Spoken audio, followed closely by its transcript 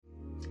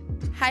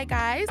Hi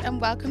guys, and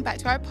welcome back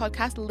to our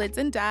podcast, Lids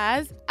and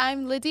Daz.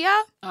 I'm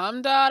Lydia.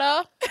 I'm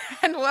Dada.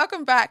 And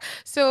welcome back.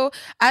 So,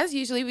 as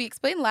usually, we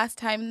explained last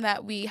time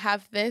that we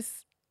have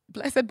this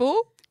blessed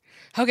bowl.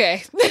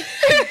 Okay.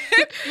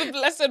 The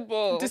blessed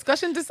bowl.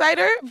 Discussion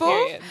decider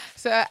bowl. Period.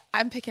 So,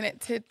 I'm picking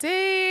it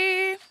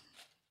today.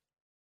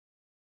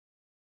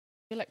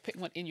 You're like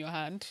putting one in your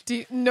hand.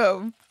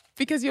 No,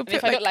 because you'll And put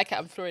if I don't like it,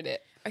 I'm throwing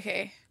it.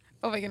 Okay.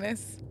 Oh my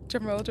goodness.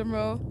 Drum roll, drum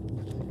roll.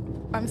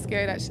 I'm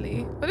scared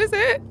actually. What is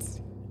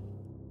it?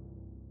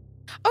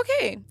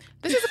 Okay.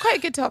 This is quite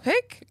a good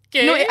topic.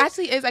 Okay. No, it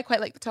actually is. I quite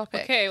like the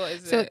topic. Okay, what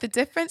is So it? the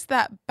difference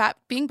that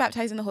being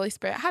baptized in the Holy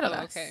Spirit had on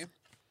us. Okay.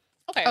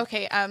 Okay.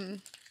 Okay.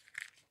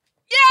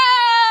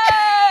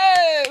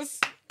 Yes!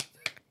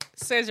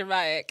 So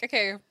dramatic.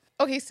 Okay.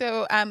 Okay.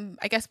 So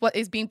I guess what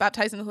is being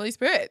baptized in the Holy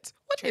Spirit?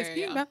 What is Sure,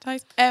 being yeah.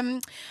 baptized?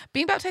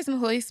 Being baptized in the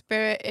Holy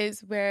Spirit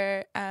is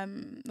where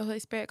the Holy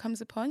Spirit comes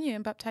upon you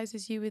and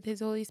baptizes you with His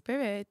Holy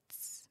Spirit.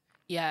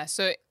 Yeah,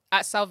 so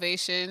at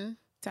salvation,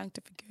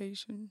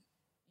 Sanctification.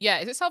 yeah,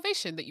 is it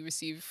salvation that you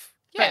receive?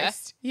 Yeah.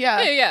 First.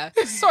 Yeah. Yeah.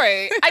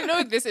 Sorry, I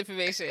know this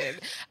information.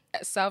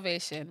 At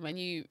salvation, when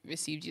you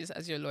receive Jesus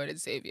as your Lord and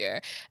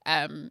Savior,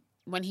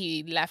 when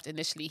he left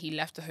initially, he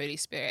left the Holy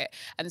Spirit.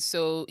 And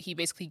so he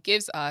basically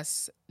gives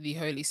us the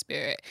Holy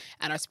Spirit,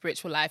 and our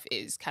spiritual life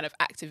is kind of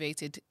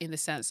activated in the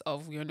sense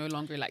of we are no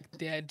longer like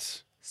dead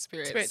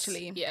spirits.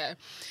 Spiritually. Yeah.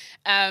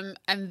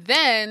 And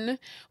then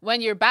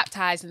when you're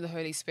baptized in the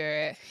Holy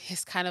Spirit,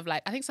 it's kind of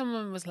like, I think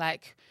someone was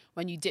like,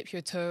 when you dip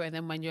your toe and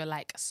then when you're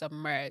like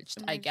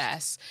submerged, I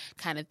guess,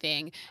 kind of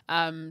thing.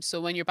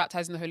 So when you're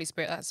baptized in the Holy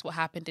Spirit, that's what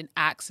happened in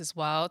Acts as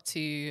well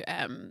to,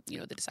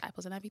 the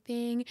disciples and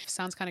everything.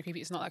 Sounds kind of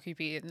creepy. It's not that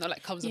creepy. It not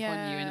like comes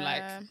upon you and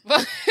like...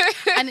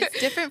 And it's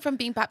different from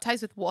being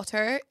baptized with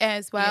water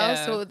as well.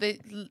 Yeah. So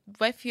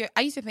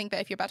I used to think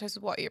that if you're baptized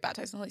with water, you're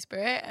baptized in the Holy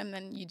Spirit, and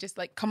then you just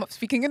like come up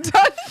speaking in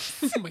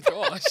tongues. Oh my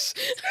gosh.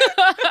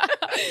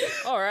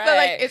 All right. But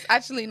like it's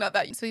actually not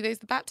that. So there's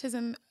the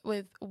baptism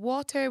with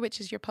water, which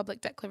is your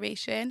public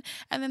declaration,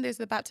 and then there's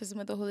the baptism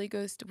with the Holy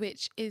Ghost,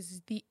 which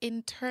is the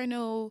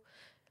internal,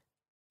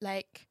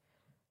 like,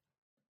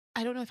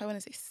 I don't know if I want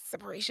to say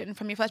separation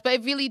from your flesh, but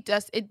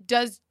it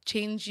does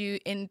change you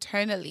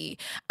internally,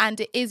 and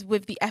it is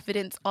with the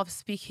evidence of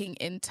speaking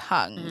in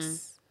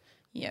tongues.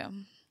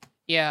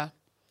 Yeah.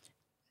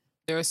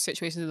 There are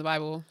situations in the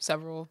Bible,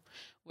 several,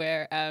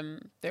 where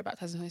they're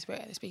baptized in the Holy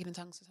Spirit, they're speaking in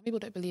tongues. Some people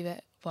don't believe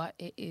it, but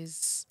it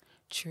is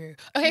true.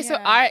 Okay, so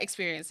our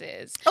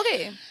experiences.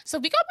 Okay. So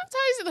we got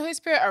baptized in the Holy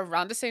Spirit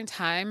around the same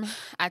time,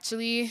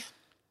 actually,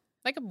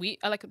 like a week,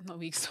 not a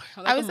week, sorry.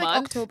 Like I was a like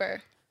month.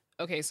 October.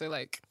 Okay, so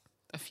like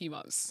a few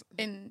months.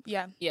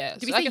 Yeah. Yeah,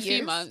 Did so we like say a few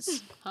years?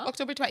 months. Huh?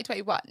 October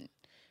 2021.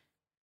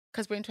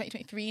 Because we're in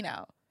 2023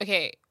 now.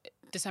 Okay,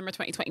 December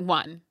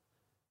 2021.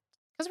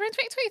 Because we're in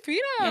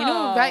 2023 now. I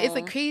know, right? It's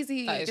like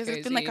crazy. That is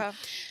There's been like crazy.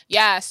 a...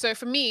 Yeah, so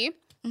for me,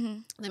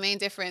 Mhm. the main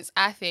difference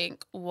I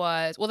think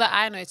was, that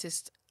I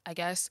noticed, I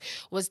guess,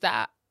 was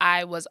that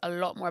I was a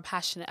lot more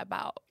passionate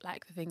about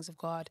like the things of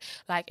God.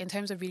 Like in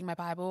terms of reading my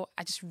Bible,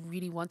 I just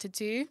really wanted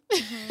to.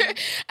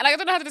 And I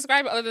don't know how to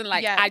describe it other than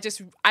like,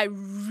 I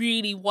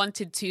really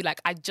wanted to,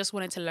 like, I just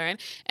wanted to learn.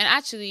 And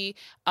actually,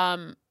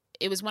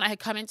 it was when I had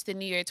come into the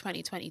new year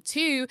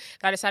 2022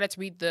 that I decided to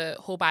read the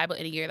whole Bible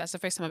in a year. That's the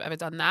first time I've ever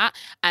done that.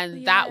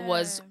 And that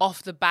was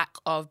off the back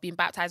of being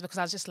baptized, because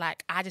I was just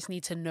like, I just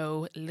need to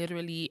know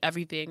literally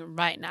everything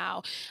right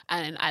now.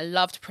 And I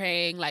loved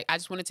praying. Like, I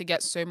just wanted to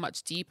get so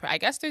much deeper. I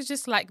guess there's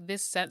just like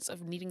this sense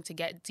of needing to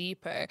get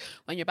deeper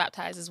when you're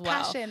baptized as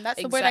well. Passion.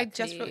 That's the word I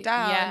just wrote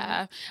down.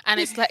 Yeah. And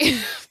it's like...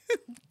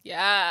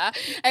 Yeah.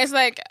 And it's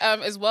like,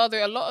 as well,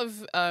 there are a lot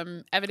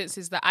of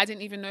evidences that I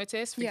didn't even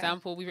notice. For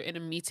example, we were in a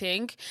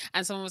meeting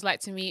and someone was like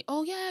to me,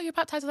 oh yeah, you're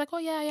baptized. I was like, oh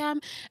yeah, I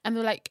am. And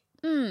they're like,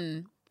 was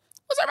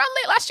it around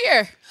late last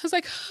year? I was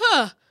like,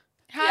 huh.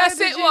 Yes,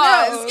 it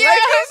was. Know? Yeah,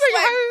 it's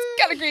like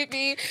kind of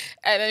creepy.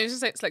 And then it was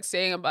just like, it's like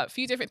saying about a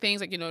few different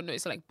things, like,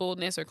 notice like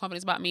boldness or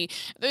confidence about me.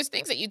 Those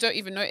things that you don't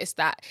even notice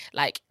that,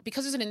 like,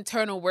 because there's an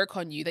internal work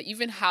on you, that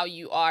even how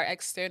you are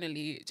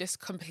externally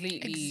just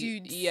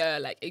completely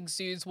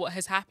exudes what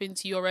has happened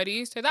to you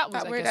already. So that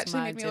was, that word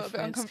actually made me a little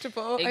bit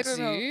uncomfortable. I don't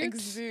know.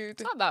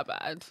 Exude. It's not that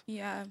bad.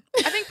 Yeah.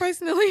 I think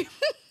personally,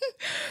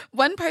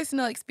 one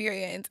personal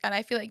experience, and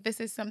I feel like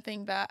this is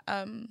something that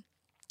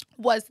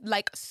was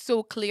like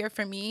so clear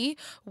for me,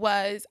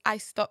 was I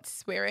stopped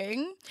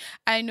swearing.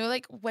 I know,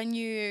 like, when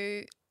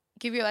you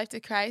give your life to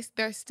Christ,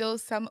 there's still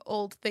some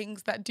old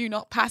things that do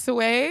not pass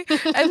away,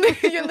 and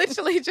you're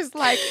literally just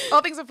like,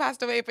 all things have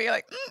passed away, but you're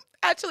like,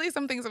 actually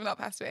some things have not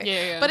passed away.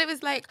 Yeah. But it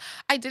was like,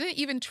 I didn't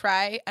even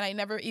try, and I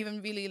never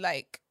even really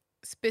like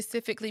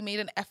specifically made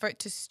an effort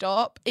to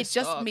stop. It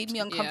just made me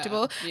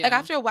uncomfortable. Yeah. Like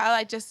after a while,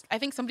 I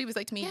think somebody was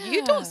like to me,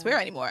 you don't swear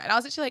anymore. And I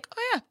was actually like,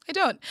 oh yeah, I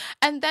don't.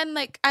 And then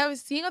like I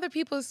was seeing other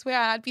people swear,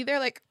 and I'd be there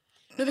like,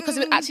 no, because it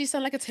would actually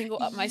sound like a tingle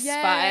up my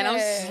spine. I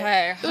was just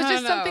like, it was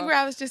just something where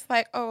I was just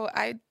like, oh,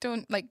 I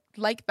don't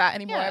like that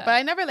anymore. Yeah. But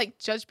I never like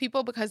judged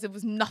people because it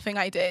was nothing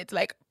I did.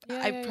 Like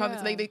I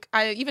promise, like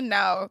I even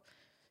now,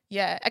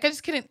 like I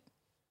just couldn't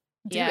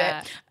do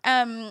it.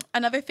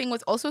 Another thing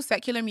was also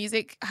secular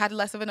music had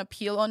less of an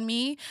appeal on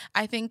me.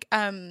 I think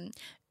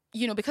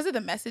because of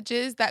the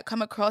messages that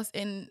come across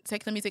in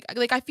secular music,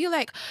 like I feel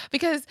like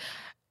because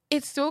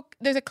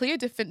there's a clear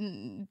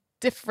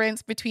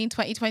difference between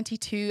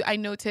 2022 I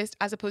noticed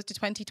as opposed to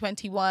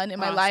 2021 in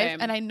my life. Same.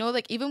 And I know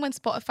like even when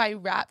Spotify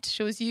Wrapped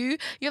shows you're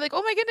like,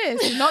 oh my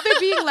goodness, not there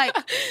being like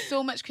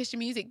so much Christian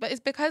music, but it's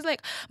because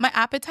like my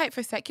appetite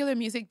for secular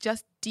music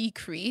just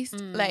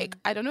decreased. Like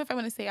I don't know if I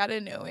want to say out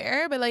of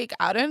nowhere, but like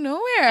out of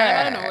nowhere.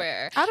 And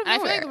I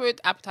feel like the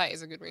word appetite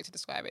is a good way to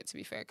describe it, to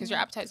be fair, because your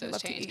appetite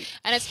does change,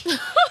 and it's because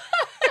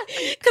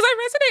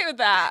I resonate with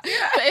that.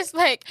 Yeah. But it's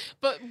like,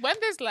 but when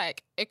there's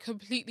like a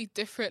completely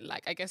different,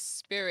 like I guess,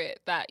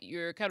 spirit that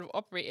you're kind of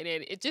operating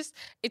in, it just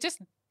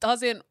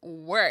doesn't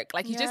work.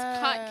 Like you just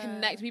can't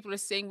connect. People are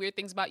saying weird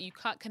things about you. You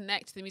can't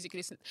connect to the music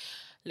you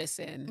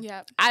listen.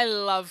 Yeah. I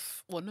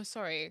love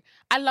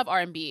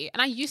R&B,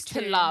 and I used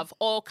to love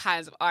all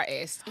kinds of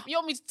artists. If you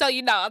want me to tell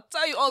you now, I'll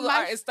tell you all the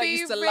artists that I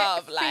used to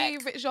love. Like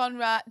favorite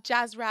genre,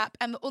 jazz rap,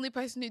 and the only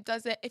person who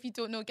does it, if you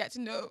don't know, get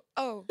to know.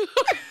 Oh.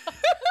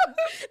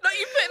 No,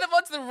 you put them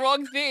onto the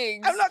wrong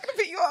things. I'm not gonna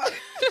put you on.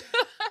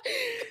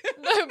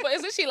 No, but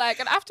it's literally like,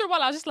 and after a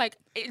while I was just like,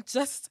 it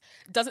just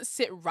doesn't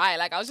sit right.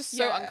 Like I was just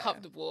so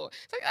uncomfortable.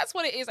 It's like that's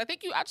what it is. I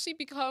think you actually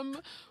become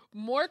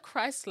more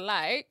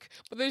Christ-like,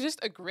 but there's just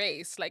a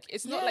grace. Like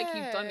it's not like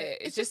you've done it.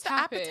 It's just the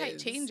happens. appetite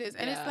changes,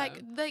 and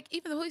it's like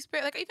even the Holy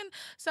Spirit. Like even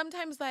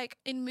sometimes like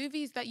in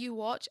movies that you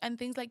watch and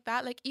things like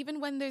that. Like even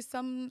when there's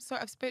some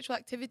sort of spiritual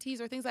activities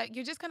or things like,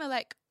 you're just kind of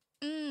like.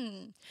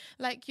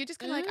 Like you're just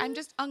kind of like, I'm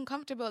just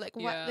uncomfortable, like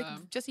what,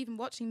 like just even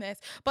watching this.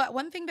 But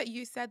one thing that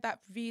you said that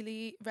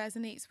really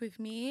resonates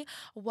with me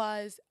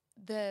was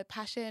the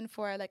passion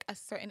for like a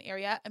certain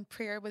area, and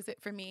prayer was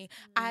it for me.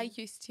 I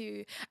used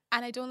to,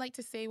 and I don't like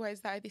to say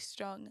words that are this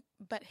strong,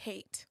 but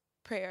hate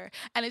prayer.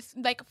 And it's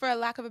like, for a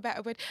lack of a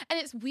better word,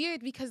 and it's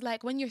weird because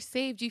like when you're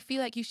saved you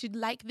feel like you should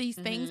like these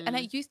things, and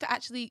it used to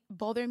actually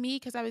bother me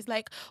because I was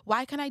like,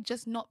 why can I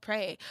just not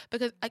pray?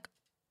 Because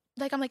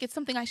like I'm like, it's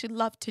something I should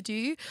love to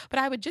do, but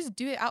I would just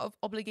do it out of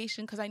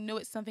obligation because I know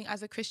it's something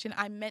as a Christian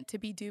I'm meant to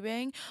be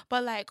doing.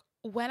 But like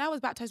when I was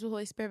baptized with the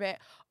Holy Spirit,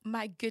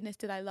 my goodness,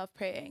 did I love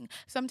praying.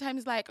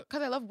 Sometimes like,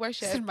 because I love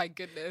worship. My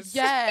goodness.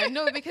 Yeah,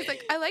 no, because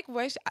like I like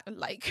worship,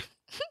 like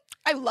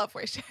I love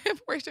worship.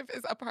 Worship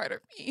is a part of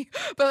me.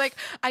 But like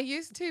I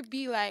used to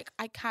be like,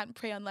 I can't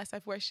pray unless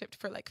I've worshipped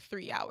for like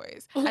 3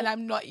 hours. And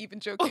I'm not even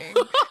joking.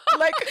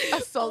 Like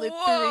a solid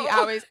 3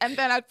 hours. And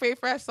then I'd pray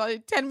for a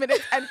solid 10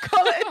 minutes and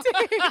call it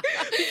a day.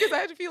 Because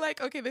I'd feel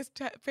like, okay, this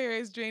prayer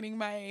is draining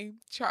my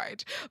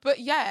charge. But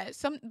yeah,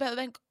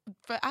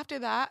 but after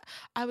that,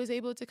 I was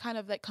able to kind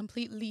of like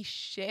completely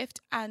shift,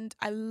 and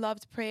I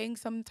loved praying.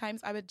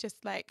 Sometimes I would just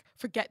like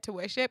forget to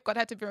worship. God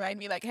had to remind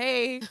me like,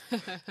 hey,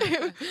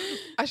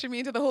 usher me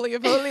into the Holy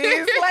of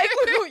Holies. Like,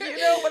 you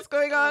know what's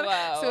going on.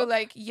 Wow. So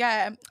like,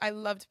 yeah, I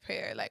loved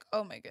prayer. Like,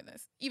 oh my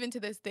goodness. Even to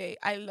this day,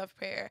 I love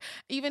prayer.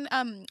 Even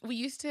we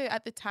used to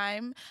at the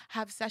time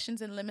have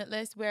sessions in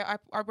Limitless where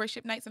our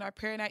worship nights and our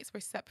prayer nights were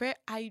separate.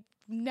 I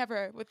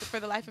never for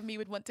the life of me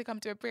would want to come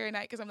to a prayer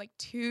night because I'm like,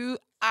 2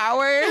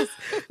 hours.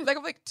 Like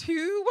I'm like,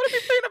 2? What are we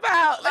praying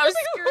about? Like,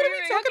 what are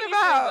we talking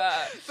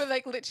about? But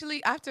like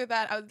literally after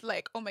that, I was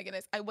like, oh my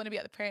goodness, I want to be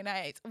at the prayer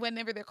nights.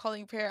 Whenever they're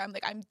calling prayer, I'm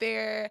like, I'm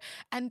there.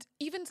 And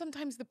even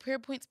sometimes the prayer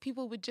points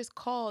people would just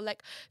call,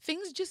 like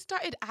things just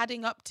started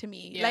adding up to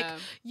me. Yeah. Like,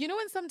 you know,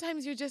 when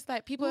sometimes you're just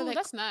like, people are like,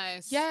 that's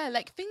nice. Yeah,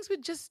 like things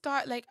would just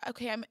start like,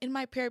 okay, I'm in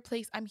my prayer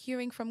place. I'm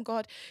hearing from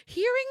God.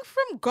 Hearing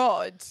from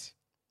God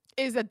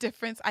is a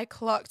difference I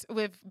clocked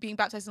with being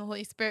baptized in the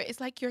Holy Spirit.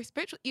 It's like your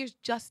spiritual ears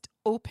just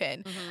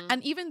open.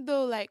 And even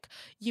though like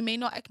you may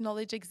not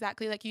acknowledge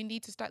exactly, like you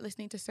need to start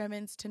listening to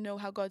sermons to know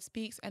how God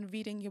speaks and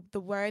reading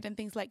the word and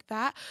things like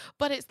that.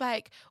 But it's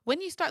like when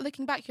you start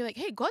looking back, you're like,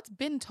 hey, God's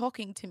been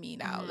talking to me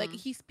now. Like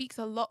he speaks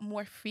a lot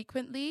more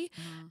frequently.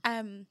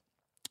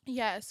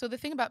 Yeah, so the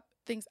thing about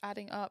things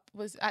adding up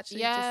was actually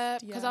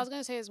because I was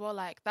gonna say as well,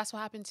 like that's what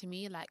happened to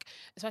me, like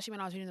especially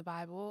when I was reading the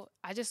Bible.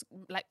 I just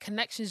like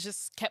connections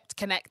just kept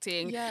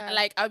connecting, and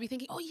like I would be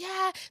thinking, oh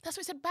yeah, that's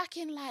what it said back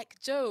in like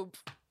Job.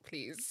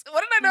 Please,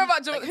 what did I know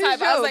about Job at the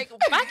time? I was like,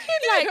 back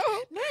in like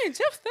no,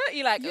 Job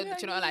 30, like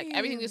you know, like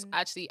everything just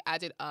actually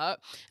added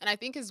up. And I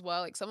think as well,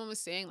 like someone was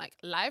saying, like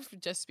life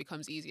just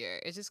becomes easier.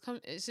 It's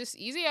just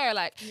easier.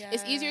 Like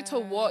it's easier to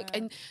walk,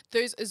 and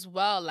there's as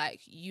well,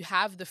 like you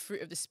have the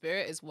fruit of the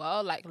Spirit as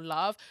well, like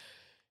love,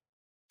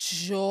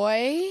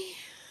 joy.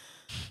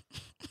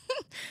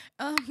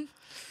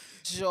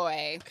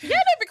 Joy. Yeah,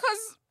 no,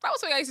 because that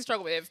was something I used to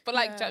struggle with. But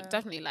like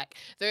definitely, like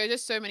there are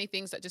just so many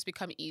things that just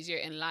become easier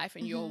in life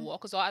and your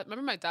walk as well. I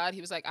remember my dad,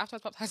 he was like, after I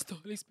was baptized in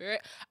the Holy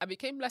Spirit, I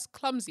became less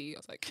clumsy. I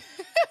was like,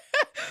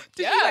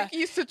 Did you like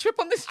used to trip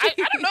on the street?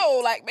 I don't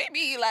know, like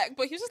maybe like,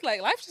 but he was just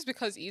like, life just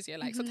becomes easier.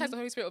 Like sometimes the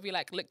Holy Spirit will be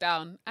like, look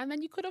down, and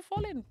then you could have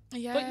fallen.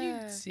 Yeah. But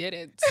you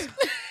didn't.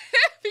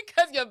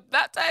 Because you're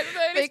baptized in the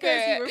Holy Spirit.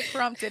 Because you were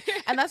prompted.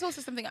 And that's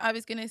also something I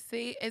was gonna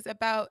say is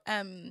about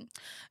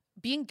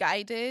being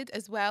guided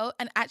as well,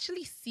 and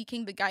actually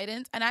seeking the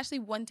guidance and actually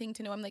wanting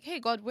to know. I'm like, hey,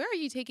 God, where are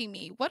you taking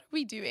me? What are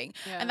we doing?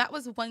 Yeah. And that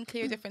was one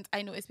clear difference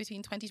I noticed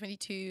between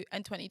 2022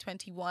 and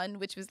 2021,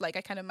 which was like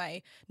a kind of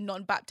my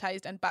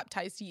non-baptized and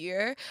baptized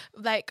year.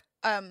 Like,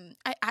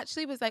 I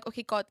actually was like,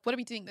 okay, God, what are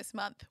we doing this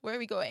month? Where are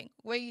we going?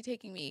 Where are you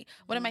taking me?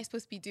 What am I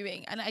supposed to be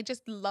doing? And I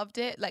just loved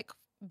it, like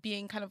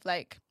being kind of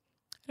like,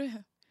 I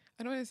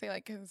don't want to say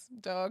like his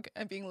dog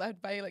and being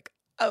led by like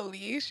a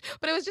leash,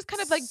 but it was just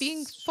kind of like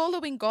being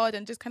following God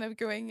and just kind of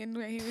going in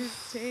where he was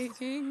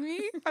taking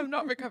me. I'm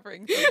not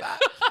recovering from that.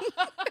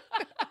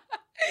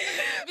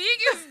 Being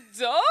his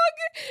dog?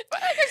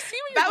 But like, I see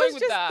where you're going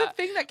with that. That was just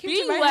the thing that came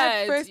to my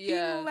head first.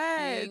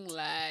 Being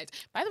led.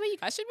 By the way, you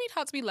guys should read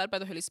How to Be Led by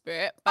the Holy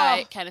Spirit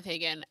by Kenneth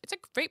Hagin. It's a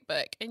great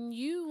book and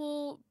you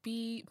will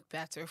be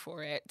better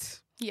for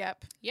it.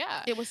 Yep.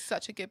 Yeah. It was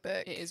such a good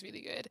book. It is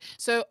really good.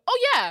 So,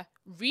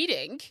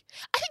 reading.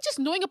 I think just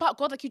knowing about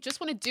God, like you just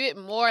want to do it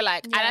more,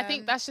 like, and I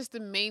think that's just the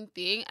main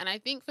thing. And I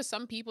think for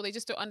some people, they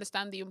just don't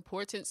understand the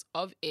importance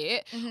of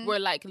it, where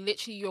like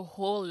literally your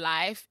whole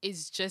life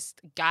is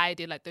just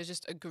guided. Like there's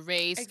just a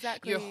grace.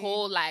 Exactly. Your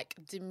whole like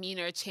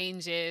demeanor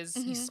changes.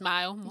 You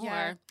smile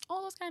more.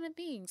 All those kind of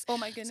things. Oh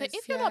my goodness. So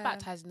if you're not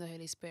baptized in the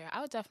Holy Spirit,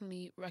 I would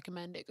definitely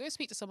recommend it. Go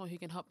speak to someone who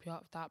can help you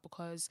out with that,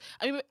 because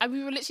we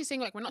were literally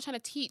saying like we're not trying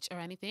to teach or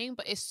anything,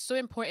 but it's so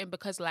important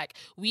because like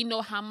we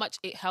know how much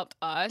it helped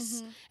us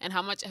and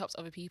how much it helps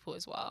other people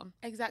as well.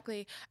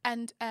 Exactly.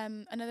 And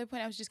another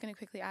point I was just going to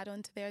quickly add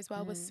on to there as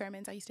well was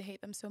sermons. I used to hate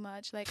them so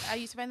much. Like I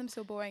used to find them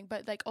so boring,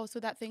 but like also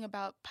that thing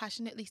about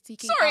passionately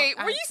seeking Sorry,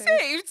 out were answers. you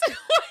saved?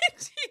 Why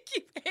do you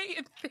keep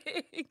hating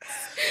things?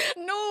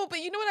 No, but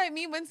you know what I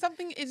mean? When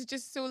something is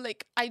just so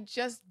like, I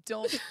just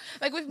don't,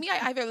 like with me,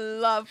 I either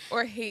love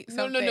or hate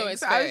something. No,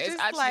 it's so fair. I was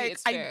just It's like,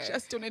 fair. I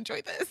just don't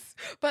enjoy this.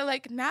 But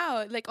like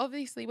now, like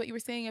obviously what you were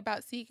saying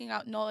about seeking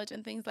out knowledge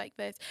and things like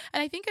this.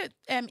 And I think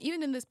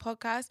even in this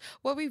podcast,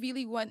 what we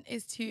really want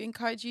is to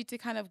encourage you to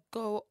kind of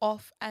go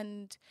off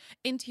and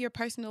into your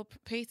personal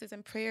places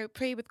and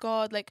pray with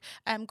God, like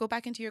go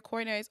back into your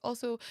corners,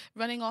 also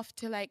running off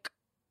to like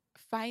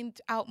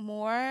find out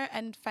more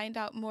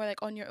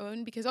like on your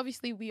own, because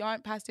obviously we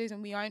aren't pastors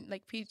and we aren't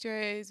like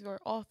preachers or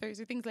authors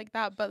or things like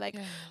that, but like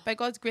by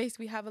God's grace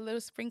we have a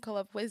little sprinkle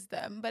of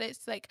wisdom. But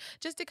it's like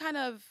just to kind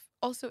of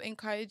also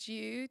encourage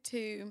you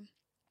to,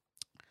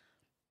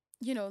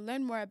 you know,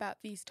 learn more about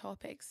these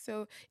topics.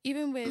 So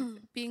even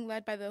with being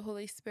led by the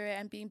Holy Spirit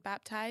and being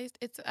baptized,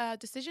 it's a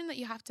decision that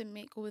you have to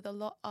make with a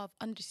lot of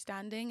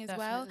understanding as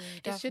well.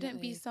 It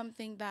shouldn't be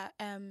something that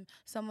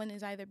someone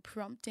is either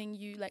prompting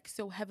you like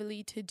so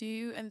heavily to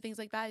do and things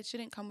like that. It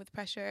shouldn't come with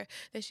pressure.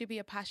 There should be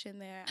a passion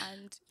there,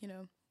 and you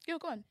know,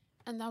 go on.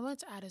 And I want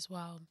to add as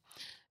well,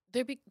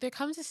 there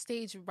comes a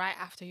stage right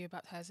after you're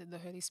baptized in the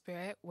Holy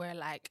Spirit where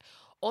like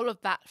all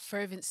of that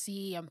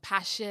fervency and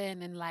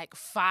passion and like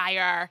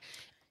fire,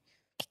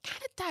 it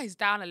kind of dies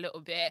down a little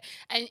bit,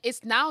 and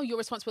it's now your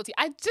responsibility.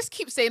 I just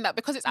keep saying that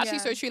because it's actually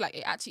so true. Like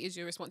it actually is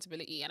your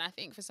responsibility. And I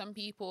think for some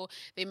people,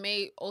 they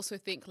may also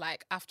think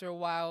like after a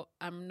while,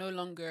 I'm no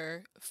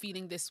longer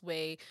feeling this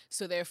way,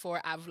 so therefore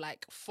I've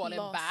like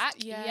fallen back.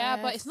 Yes.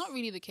 Yeah, but it's not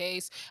really the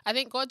case. I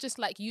think God just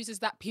like uses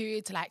that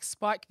period to like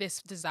spark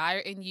this desire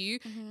in you,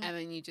 and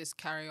then you just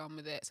carry on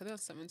with it. So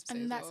that's something to say.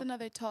 And that's well.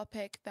 another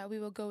topic that we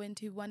will go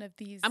into one of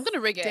these. I'm gonna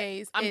rig it.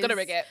 Days I'm gonna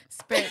rig it.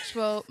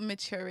 Spiritual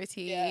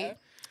maturity. Yeah.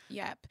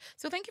 Yep.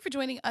 So thank you for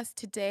joining us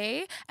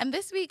today. And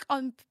this week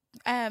on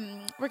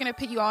we're gonna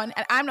put you on,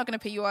 and I'm not gonna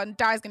put you on,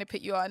 Dara's gonna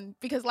put you on,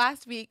 because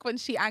last week when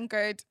she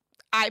anchored,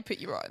 I put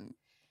you on.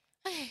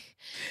 Guys,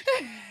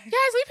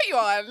 we put you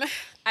on.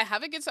 I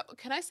have a good song.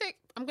 Can I say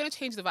I'm gonna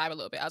change the vibe a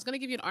little bit? I was gonna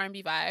give you an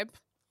R&B vibe.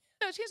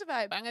 No, change the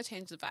vibe. I'm gonna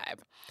change the vibe.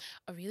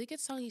 A really good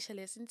song you should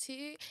listen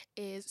to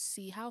is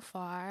 "See How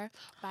Far"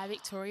 by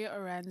Victoria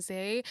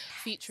Orenze,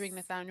 featuring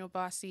Nathaniel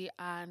Bassey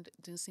and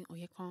Dunsin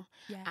Oyekan.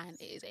 Yes. And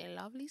it is a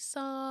lovely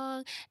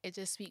song. It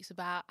just speaks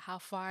about how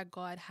far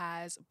God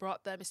has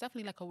brought them. It's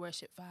definitely like a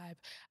worship vibe.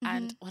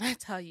 And when I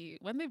tell you,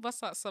 when they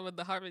bust out some of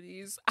the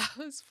harmonies, I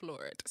was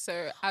floored.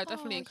 So I would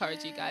definitely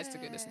encourage you guys to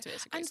go listen to it.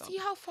 It's a great song. See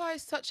How Far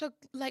is such a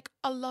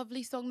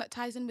lovely song that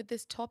ties in with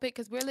this topic,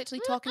 because we're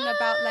literally talking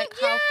about like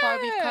how far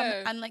we've come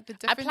and like the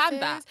differences. I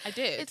planned that. I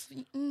did. It's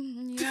it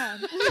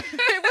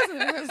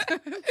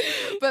wasn't.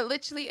 But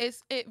literally,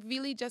 it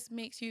really just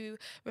makes you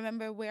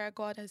remember where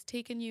God has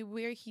taken you,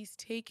 where He's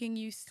taking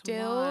you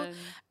still.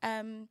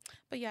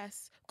 But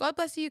yes, God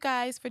bless you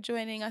guys for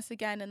joining us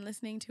again and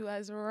listening to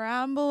us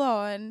ramble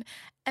on.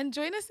 And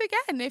join us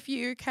again if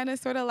you kind of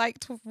sort of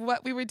liked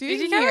what we were doing.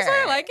 Did you kind of sort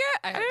of like it?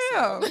 I don't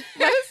know.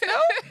 Let us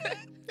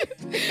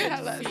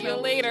know. See you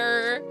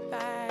later.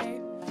 Bye.